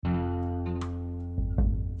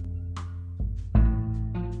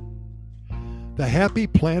The Happy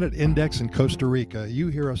Planet Index in Costa Rica. You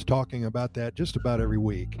hear us talking about that just about every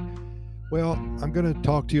week. Well, I'm going to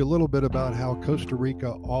talk to you a little bit about how Costa Rica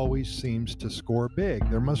always seems to score big.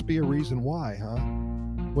 There must be a reason why, huh?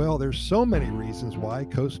 Well, there's so many reasons why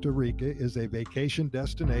Costa Rica is a vacation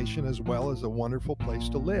destination as well as a wonderful place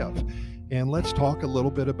to live. And let's talk a little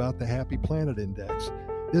bit about the Happy Planet Index.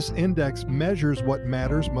 This index measures what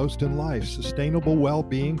matters most in life, sustainable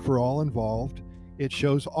well-being for all involved. It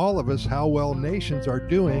shows all of us how well nations are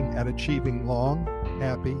doing at achieving long,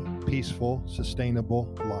 happy, peaceful,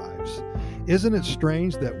 sustainable lives. Isn't it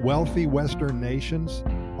strange that wealthy Western nations,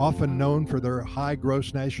 often known for their high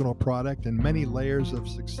gross national product and many layers of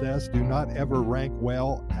success, do not ever rank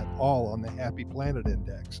well at all on the Happy Planet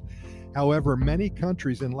Index? However, many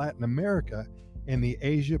countries in Latin America and the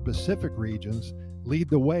Asia-Pacific regions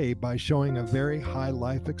lead the way by showing a very high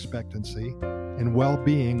life expectancy and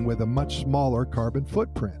well-being with a much smaller carbon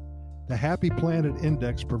footprint. The Happy Planet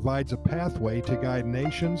Index provides a pathway to guide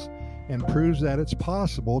nations and proves that it's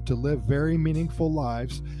possible to live very meaningful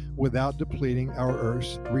lives without depleting our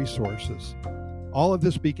Earth's resources. All of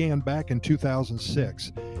this began back in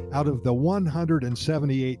 2006. Out of the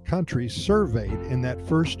 178 countries surveyed in that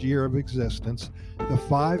first year of existence, the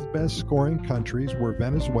 5 best scoring countries were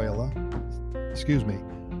Vanuatu,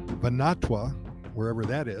 wherever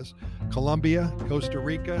that is, Colombia, Costa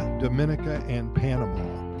Rica, Dominica, and Panama.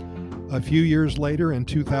 A few years later, in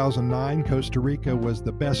 2009, Costa Rica was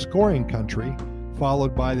the best scoring country,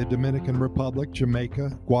 followed by the Dominican Republic,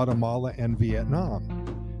 Jamaica, Guatemala, and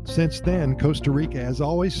Vietnam. Since then, Costa Rica has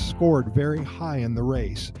always scored very high in the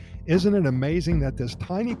race. Isn't it amazing that this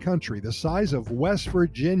tiny country, the size of West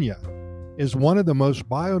Virginia, is one of the most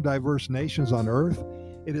biodiverse nations on Earth?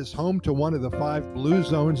 It is home to one of the 5 blue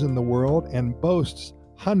zones in the world and boasts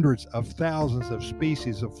hundreds of thousands of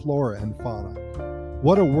species of flora and fauna.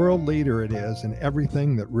 What a world leader it is in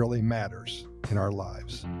everything that really matters in our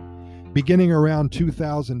lives. Beginning around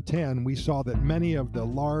 2010, we saw that many of the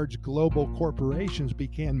large global corporations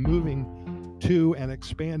began moving to and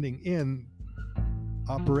expanding in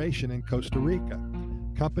operation in Costa Rica.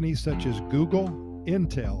 Companies such as Google,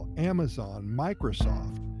 Intel, Amazon,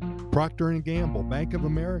 Microsoft, Procter & Gamble, Bank of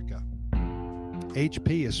America,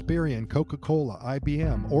 HP, Aspirion, Coca-Cola,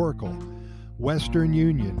 IBM, Oracle, Western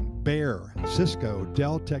Union, Bayer, Cisco,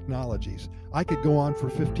 Dell Technologies. I could go on for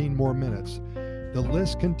 15 more minutes. The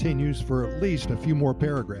list continues for at least a few more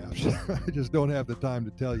paragraphs. I just don't have the time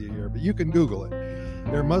to tell you here, but you can Google it.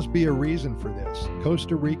 There must be a reason for this.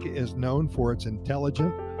 Costa Rica is known for its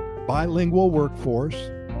intelligent, bilingual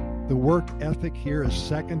workforce. The work ethic here is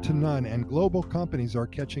second to none, and global companies are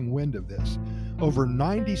catching wind of this. Over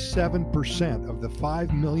 97% of the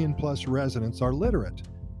 5 million plus residents are literate.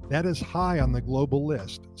 That is high on the global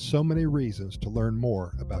list. So many reasons to learn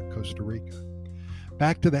more about Costa Rica.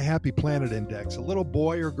 Back to the Happy Planet Index. A little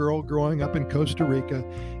boy or girl growing up in Costa Rica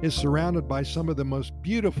is surrounded by some of the most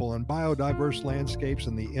beautiful and biodiverse landscapes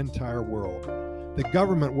in the entire world. The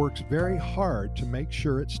government works very hard to make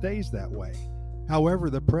sure it stays that way. However,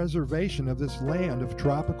 the preservation of this land of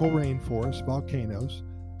tropical rainforests, volcanoes,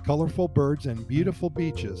 colorful birds, and beautiful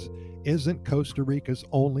beaches isn't Costa Rica's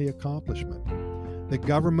only accomplishment. The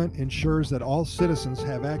government ensures that all citizens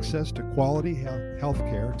have access to quality health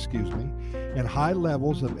care, and high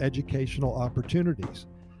levels of educational opportunities.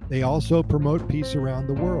 They also promote peace around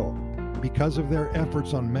the world. Because of their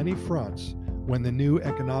efforts on many fronts, when the New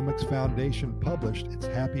Economics Foundation published its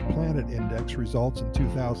Happy Planet Index results in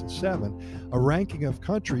 2007, a ranking of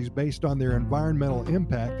countries based on their environmental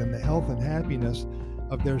impact and the health and happiness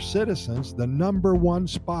of their citizens, the number 1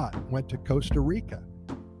 spot went to Costa Rica.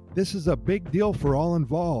 This is a big deal for all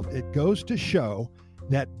involved. It goes to show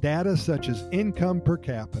that data such as income per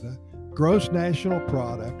capita, gross national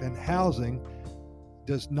product, and housing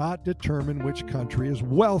does not determine which country is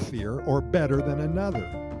wealthier or better than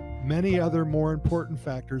another. Many other more important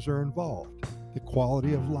factors are involved. The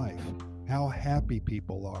quality of life, how happy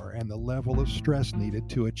people are, and the level of stress needed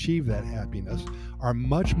to achieve that happiness are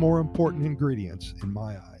much more important ingredients in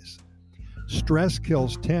my eyes. Stress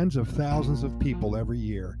kills tens of thousands of people every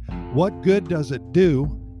year. What good does it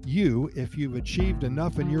do you if you've achieved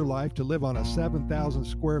enough in your life to live on a 7,000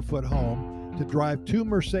 square foot home, to drive 2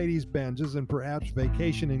 Mercedes-Benzes, and perhaps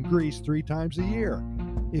vacation in Greece 3 times a year?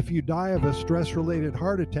 If you die of a stress-related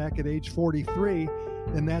heart attack at age 43,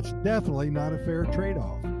 then that's definitely not a fair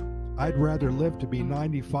trade-off. I'd rather live to be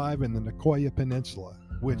 95 in the Nicoya Peninsula,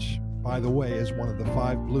 which, by the way, is one of the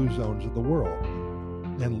 5 blue zones of the world,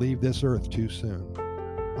 than leave this earth too soon.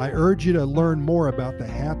 I urge you to learn more about the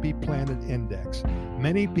Happy Planet Index.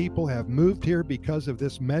 Many people have moved here because of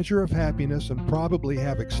this measure of happiness and probably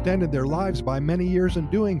have extended their lives by many years in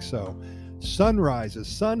doing so. Sunrises,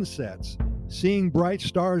 sunsets, seeing bright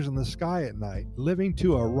stars in the sky at night, living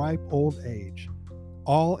to a ripe old age.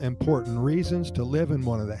 All important reasons to live in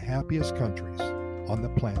one of the happiest countries on the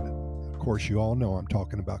planet. Of course, you all know I'm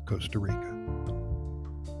talking about Costa Rica.